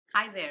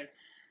Hi there.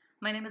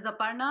 My name is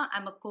Aparna.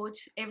 I'm a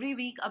coach. Every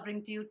week, I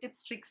bring to you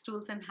tips, tricks,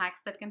 tools, and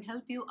hacks that can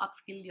help you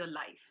upskill your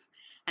life.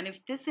 And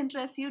if this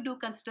interests you, do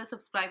consider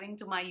subscribing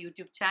to my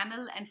YouTube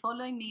channel and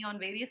following me on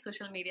various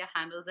social media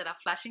handles that are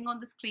flashing on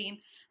the screen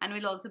and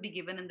will also be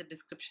given in the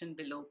description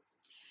below.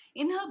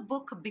 In her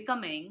book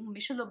Becoming,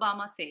 Michelle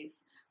Obama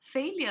says,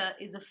 failure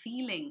is a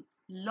feeling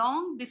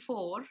long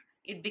before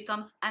it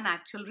becomes an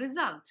actual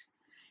result.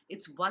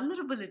 It's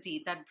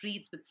vulnerability that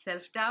breeds with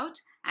self doubt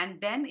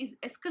and then is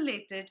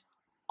escalated,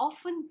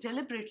 often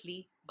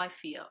deliberately, by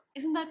fear.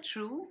 Isn't that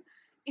true?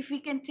 If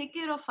we can take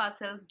care of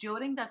ourselves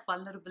during that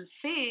vulnerable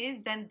phase,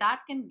 then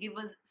that can give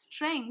us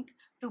strength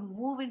to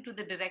move into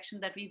the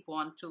direction that we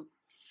want to.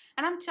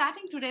 And I'm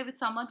chatting today with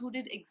someone who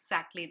did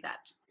exactly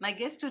that. My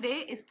guest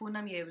today is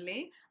Poonam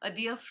Yeole, a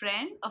dear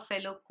friend, a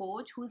fellow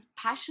coach who's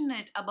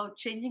passionate about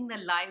changing the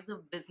lives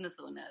of business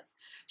owners.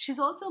 She's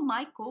also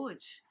my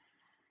coach.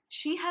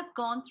 She has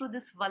gone through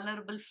this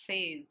vulnerable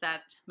phase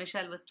that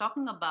Michelle was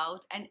talking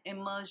about and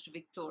emerged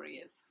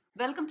victorious.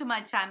 Welcome to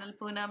my channel,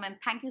 Poonam, and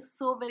thank you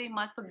so very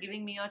much for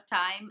giving me your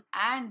time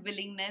and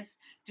willingness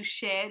to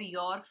share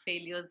your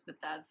failures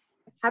with us.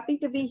 Happy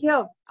to be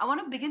here. I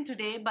want to begin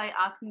today by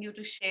asking you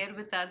to share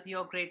with us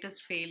your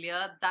greatest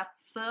failure that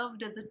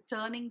served as a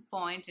turning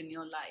point in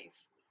your life.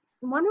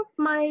 One of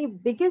my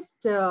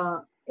biggest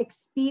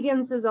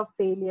experiences of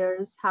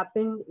failures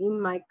happened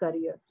in my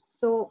career.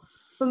 So,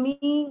 for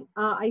me,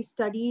 I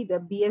studied a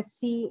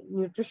BSc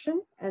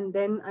nutrition and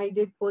then I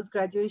did post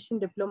graduation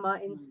diploma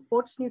in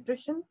sports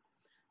nutrition.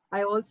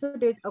 I also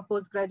did a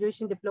post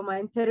graduation diploma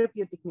in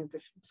therapeutic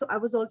nutrition. So, I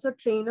was also a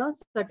trainer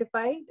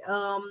certified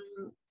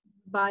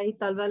by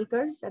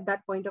Talwalkars at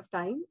that point of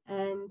time.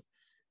 And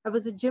I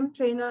was a gym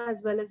trainer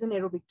as well as an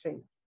aerobic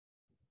trainer.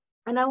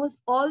 And I was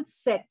all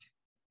set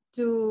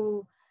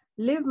to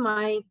live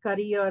my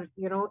career,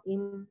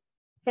 in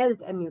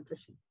health and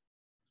nutrition.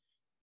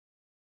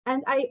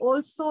 And I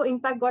also, in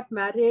fact, got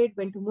married,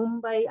 went to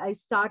Mumbai. I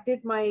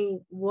started my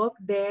work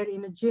there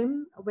in a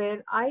gym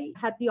where I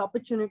had the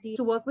opportunity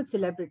to work with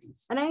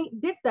celebrities. And I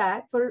did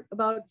that for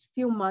about a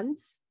few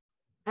months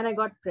and I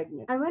got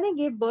pregnant. And when I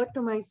gave birth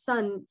to my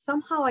son,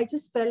 somehow I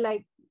just felt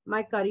like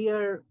my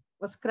career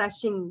was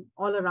crashing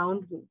all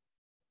around me.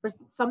 For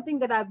something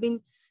that I've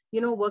been,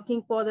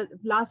 working for the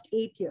last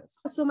 8 years.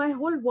 So my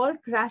whole world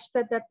crashed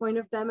at that point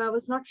of time. I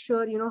was not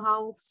sure,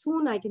 how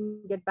soon I can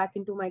get back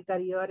into my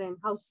career and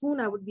how soon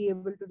I would be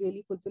able to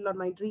really fulfill on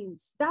my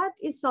dreams. That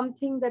is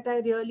something that I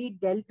really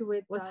dealt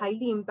with, was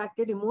highly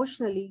impacted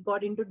emotionally,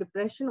 got into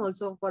depression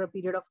also for a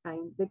period of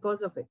time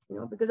because of it,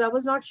 because I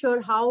was not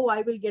sure how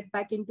I will get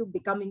back into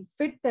becoming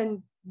fit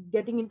and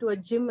getting into a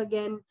gym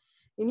again.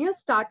 And you're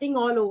starting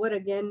all over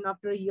again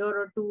after a year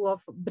or two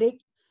of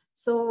break.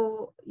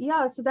 So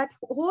yeah, so that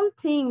whole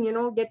thing,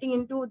 getting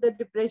into the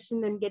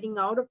depression and getting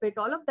out of it,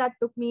 all of that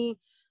took me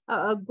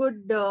a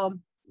good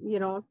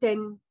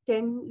 10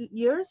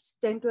 years,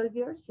 10 12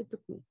 years it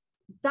took me.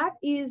 That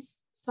is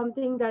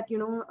something that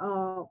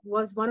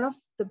was one of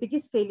the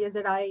biggest failures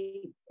that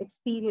I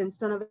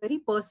experienced on a very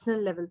personal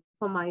level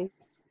for myself.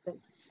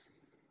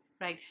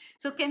 Right.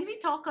 So, can we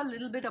talk a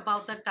little bit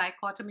about the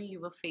dichotomy you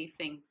were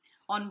facing?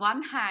 On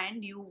one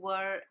hand, you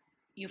were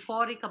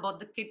euphoric about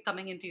the kid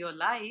coming into your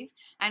life,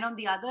 and on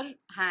the other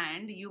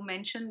hand, you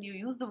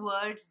used the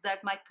words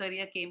that my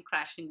career came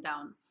crashing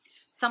down.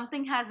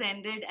 Something has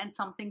ended and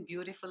something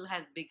beautiful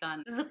has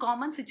begun. This is a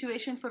common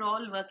situation for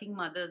all working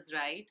mothers,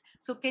 right?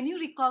 So, can you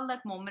recall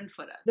that moment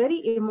for us?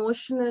 Very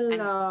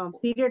emotional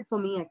period for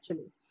me,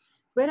 actually,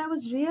 where I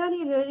was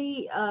really,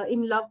 really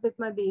in love with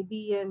my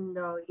baby and,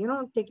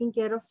 taking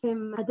care of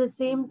him. At the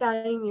same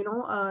time,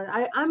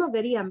 I'm a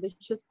very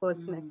ambitious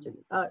person,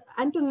 actually.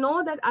 And to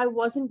know that I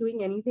wasn't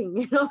doing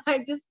anything, I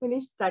just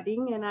finished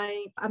studying and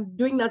I'm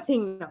doing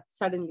nothing now,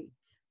 suddenly,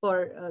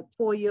 for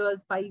 4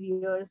 years, 5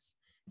 years.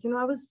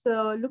 I was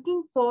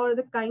looking for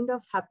the kind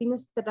of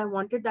happiness that I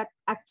wanted that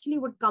actually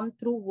would come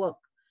through work,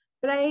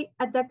 but I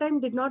at that time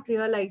did not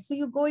realize. So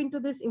you go into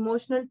this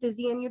emotional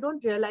tizzy and you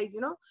don't realize,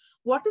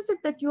 what is it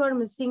that you are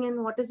missing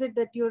and what is it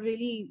that you're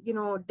really,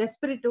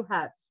 desperate to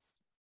have.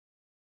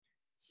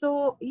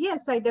 So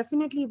yes, I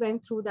definitely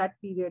went through that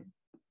period.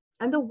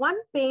 And the one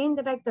pain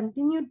that I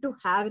continued to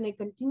have and I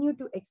continued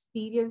to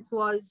experience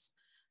was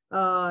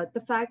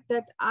the fact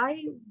that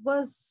I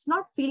was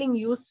not feeling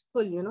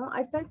useful.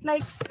 I felt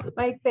like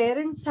my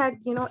parents had,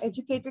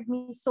 educated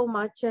me so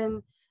much,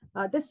 and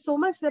there's so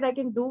much that I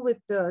can do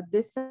with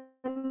this,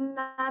 and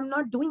I'm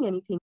not doing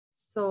anything.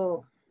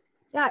 So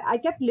yeah, I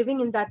kept living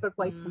in that for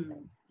quite some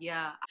time.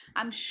 Yeah,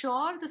 I'm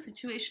sure the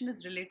situation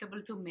is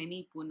relatable to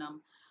many, Poonam.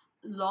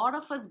 A lot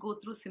of us go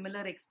through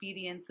similar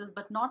experiences,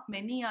 but not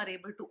many are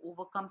able to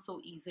overcome so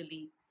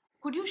easily.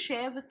 Could you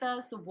share with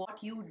us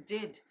what you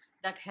did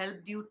that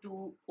helped you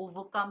to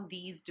overcome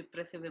these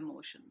depressive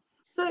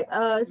emotions?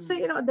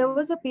 There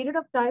was a period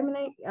of time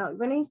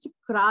when I used to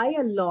cry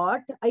a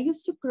lot. I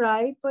used to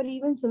cry for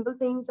even simple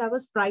things. I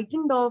was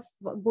frightened of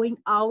going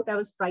out. I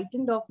was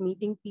frightened of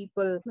meeting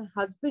people. My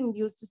husband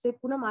used to say,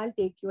 "Poonam, I'll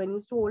take you," and he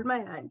used to hold my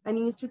hand and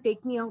he used to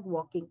take me out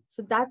walking.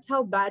 So that's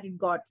how bad it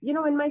got.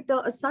 When my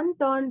son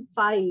turned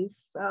 5,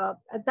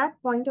 at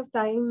that point of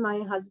time, my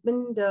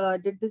husband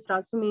did this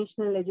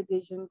transformational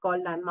education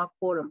called Landmark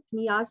Forum.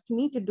 He asked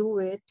me to do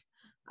it.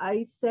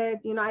 I said,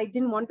 I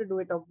didn't want to do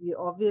it,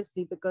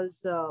 obviously,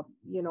 because,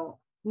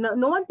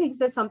 no one thinks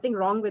there's something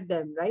wrong with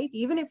them, right?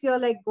 Even if you're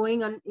like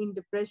going on in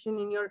depression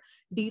and you're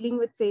dealing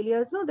with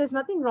failures, no, there's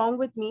nothing wrong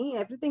with me.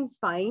 Everything's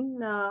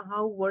fine.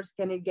 How worse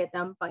can it get?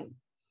 I'm fine.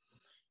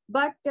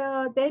 But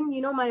then,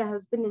 my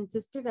husband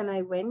insisted and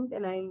I went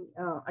and I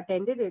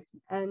attended it.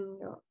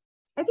 And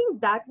I think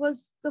that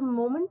was the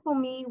moment for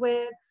me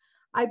where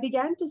I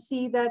began to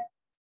see that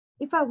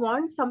if I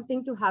want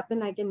something to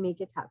happen, I can make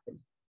it happen.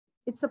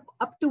 It's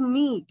up to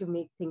me to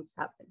make things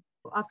happen.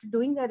 After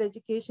doing that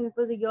education, it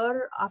was a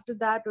year after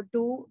that or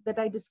two that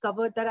I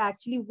discovered that I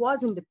actually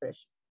was in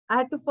depression. I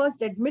had to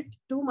first admit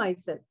to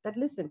myself that,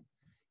 listen,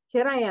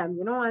 here I am,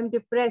 I'm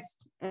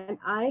depressed and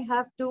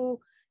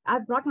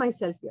I've brought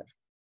myself here.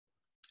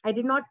 I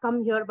did not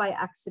come here by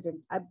accident.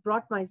 I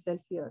brought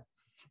myself here.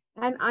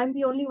 And I'm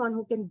the only one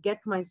who can get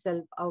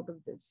myself out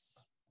of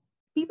this.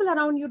 People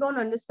around you don't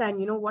understand,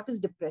 what is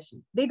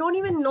depression. They don't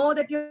even know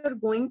that you're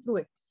going through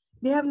it.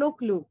 They have no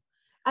clue.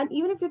 And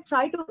even if you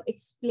try to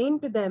explain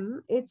to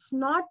them, it's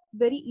not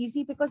very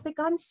easy because they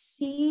can't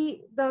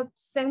see the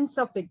sense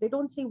of it. They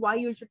don't see why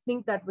you should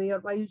think that way or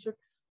why you should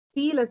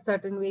feel a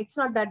certain way. It's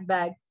not that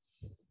bad.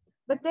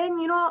 But then,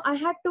 I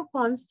had to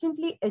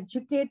constantly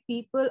educate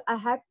people. I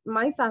had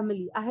my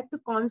family. I had to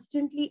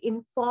constantly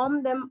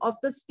inform them of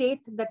the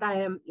state that I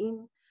am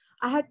in.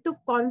 I had to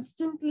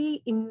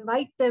constantly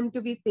invite them to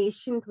be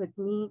patient with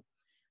me.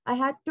 I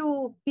had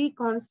to be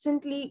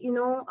constantly,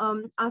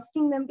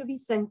 asking them to be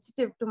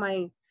sensitive to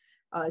my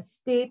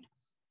state.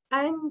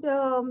 And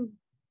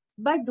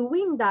by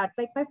doing that,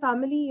 like my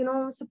family,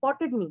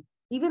 supported me,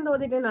 even though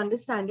they didn't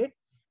understand it.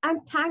 And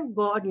thank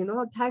God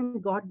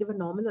they were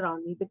normal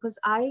around me, because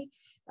I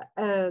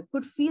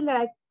could feel that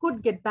I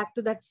could get back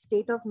to that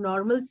state of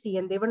normalcy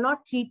and they were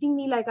not treating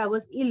me like I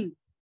was ill.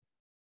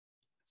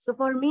 So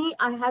for me,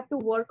 I had to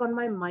work on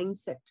my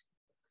mindset.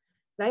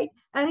 Right.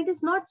 And it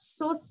is not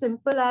so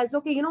simple as,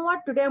 okay, you know what,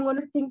 today I'm going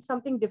to think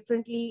something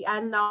differently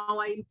and now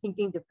I'm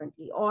thinking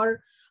differently.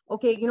 Or,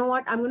 okay, you know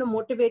what, I'm going to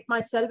motivate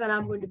myself and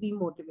I'm going to be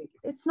motivated.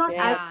 It's not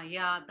as,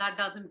 Yeah, that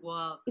doesn't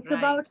work. it's Right,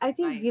 about, I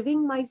think, right.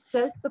 giving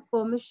myself the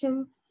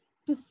permission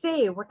to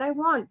say what I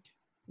want,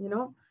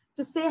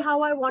 to say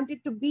how I want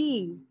it to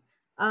be.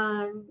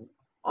 And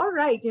all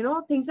right,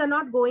 things are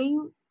not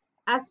going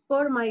as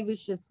per my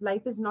wishes.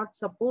 Life is not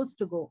supposed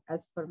to go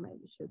as per my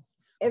wishes.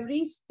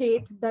 Every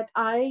state that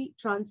I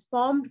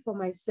transformed for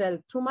myself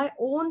through my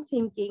own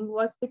thinking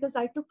was because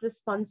I took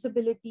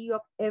responsibility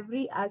of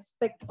every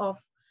aspect of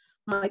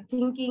my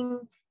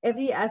thinking,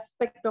 every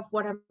aspect of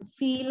what I'm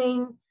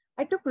feeling.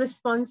 I took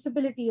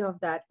responsibility of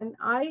that. And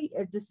I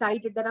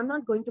decided that I'm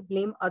not going to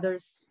blame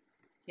others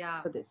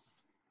Yeah. for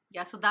this.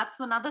 Yeah, so that's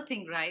another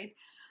thing, right?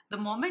 The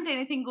moment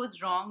anything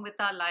goes wrong with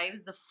our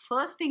lives, the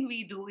first thing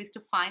we do is to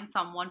find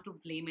someone to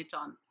blame it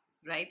on,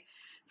 right?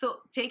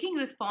 So taking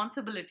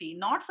responsibility,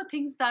 not for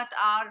things that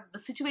are the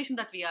situation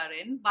that we are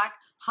in, but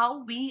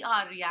how we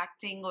are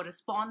reacting or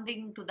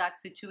responding to that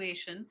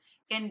situation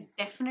can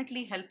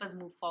definitely help us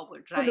move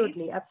forward, right?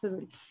 Absolutely,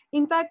 absolutely.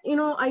 In fact,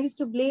 I used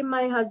to blame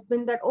my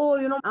husband that,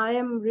 oh, I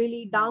am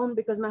really down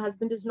because my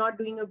husband is not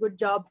doing a good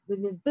job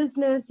with his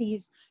business.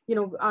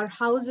 Our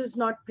house is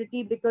not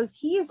pretty because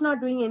he is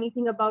not doing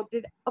anything about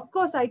it. Of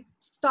course, I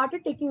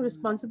started taking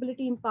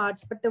responsibility in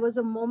parts, but there was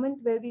a moment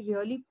where we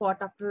really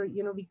fought after,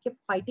 we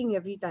kept fighting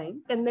every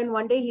time. And then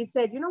one day he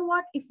said, you know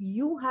what, if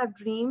you have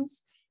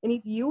dreams and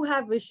if you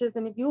have wishes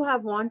and if you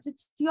have wants,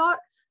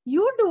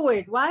 you do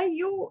it. Why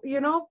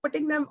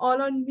putting them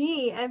all on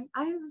me? And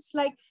I was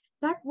like,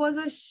 that was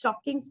a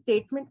shocking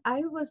statement.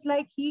 I was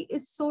like, he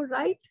is so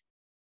right.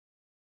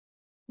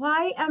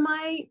 Why am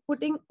I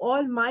putting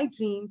all my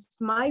dreams,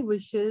 my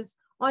wishes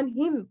on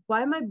him?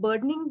 Why am I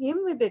burdening him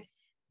with it?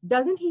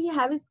 Doesn't he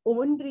have his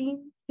own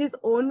dream, his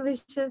own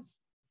wishes?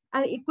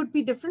 And it could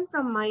be different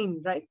from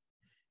mine, right?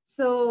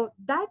 So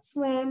that's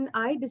when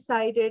I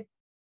decided,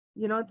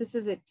 this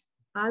is it.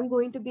 I'm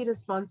going to be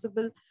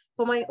responsible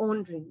for my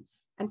own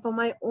dreams and for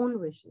my own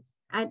wishes.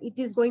 And it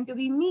is going to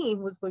be me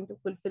who's going to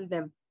fulfill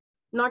them,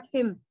 not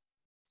him.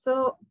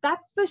 So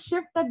that's the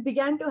shift that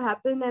began to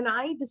happen. And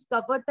I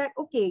discovered that,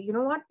 okay, you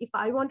know what? If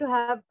I want to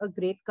have a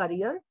great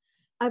career,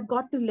 I've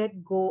got to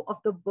let go of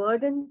the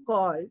burden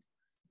called,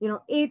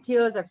 8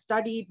 years I've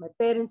studied, my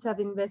parents have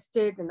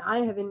invested, and I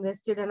have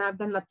invested, and I've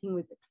done nothing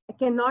with it. I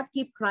cannot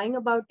keep crying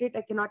about it.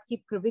 I cannot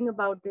keep cribbing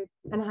about it,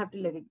 and I have to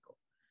let it go.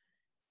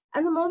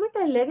 And the moment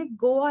I let it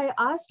go, I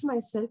asked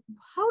myself,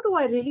 how do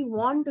I really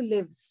want to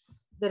live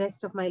the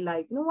rest of my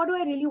life? What do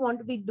I really want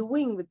to be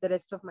doing with the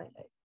rest of my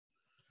life?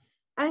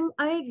 And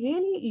I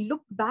really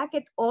looked back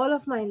at all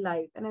of my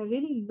life, and I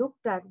really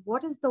looked at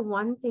what is the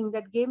one thing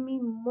that gave me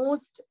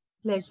most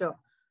pleasure,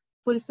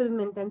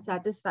 fulfillment, and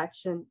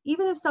satisfaction.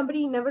 Even if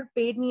somebody never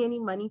paid me any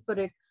money for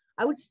it,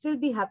 I would still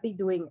be happy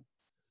doing it.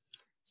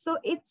 So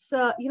it's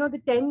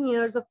the 10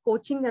 years of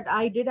coaching that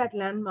I did at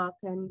Landmark,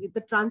 and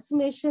the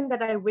transformation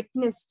that I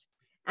witnessed,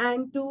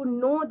 and to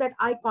know that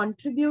I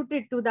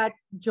contributed to that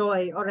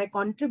joy, or I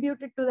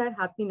contributed to that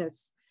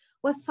happiness,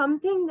 was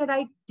something that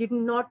I did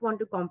not want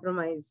to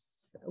compromise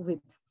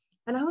with.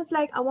 And I was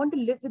like, I want to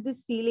live with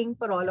this feeling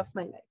for all of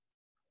my life.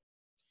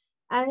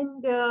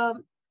 And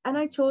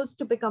I chose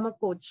to become a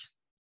coach,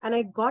 and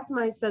I got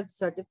myself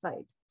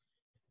certified.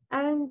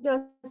 And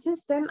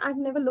since then, I've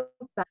never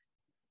looked back.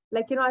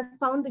 Like, I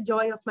found the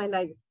joy of my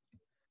life.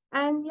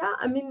 And yeah,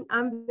 I mean,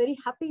 I'm very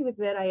happy with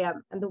where I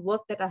am and the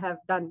work that I have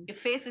done. Your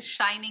face is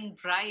shining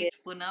bright,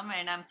 Poonam,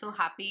 and I'm so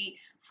happy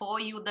for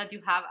you that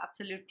you have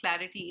absolute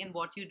clarity in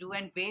what you do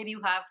and where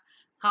you have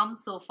come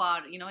so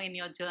far, in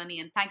your journey.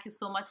 And thank you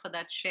so much for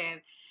that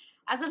share.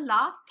 As a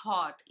last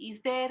thought,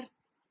 is there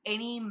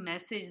any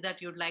message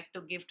that you'd like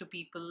to give to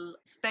people,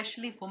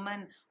 especially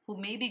women who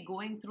may be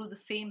going through the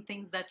same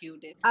things that you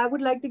did? I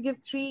would like to give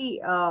three,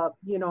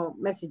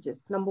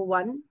 messages. Number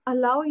one,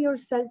 allow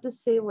yourself to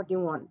say what you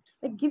want.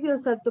 Like, give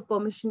yourself the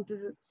permission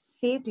to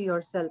say to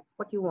yourself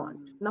what you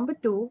want. Number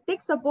two,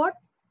 take support.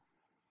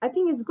 I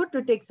think it's good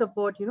to take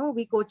support.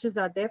 We coaches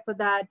are there for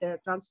that. There are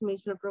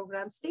transformational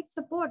programs. Take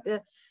support.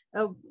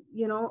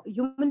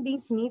 Human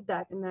beings need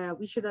that, and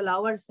we should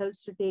allow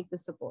ourselves to take the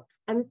support.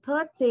 And the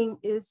third thing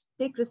is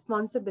take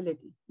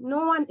responsibility.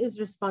 No one is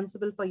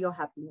responsible for your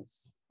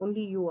happiness.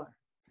 Only you are.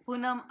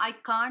 Poonam, I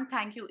can't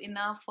thank you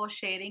enough for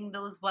sharing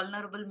those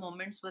vulnerable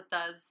moments with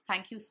us.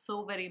 Thank you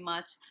so very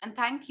much. And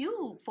thank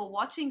you for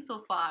watching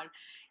so far.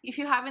 If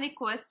you have any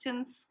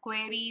questions,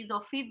 queries,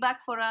 or feedback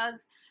for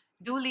us,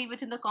 do leave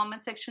it in the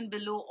comment section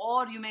below,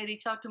 or you may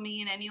reach out to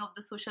me in any of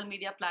the social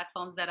media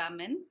platforms that I'm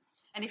in.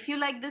 And if you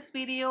like this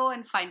video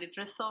and find it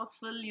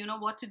resourceful, you know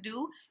what to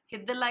do.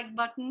 Hit the like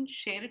button,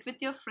 share it with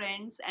your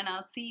friends, and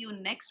I'll see you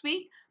next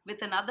week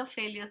with another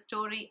failure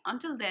story.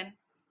 Until then,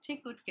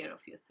 take good care of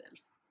yourself.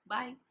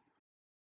 Bye.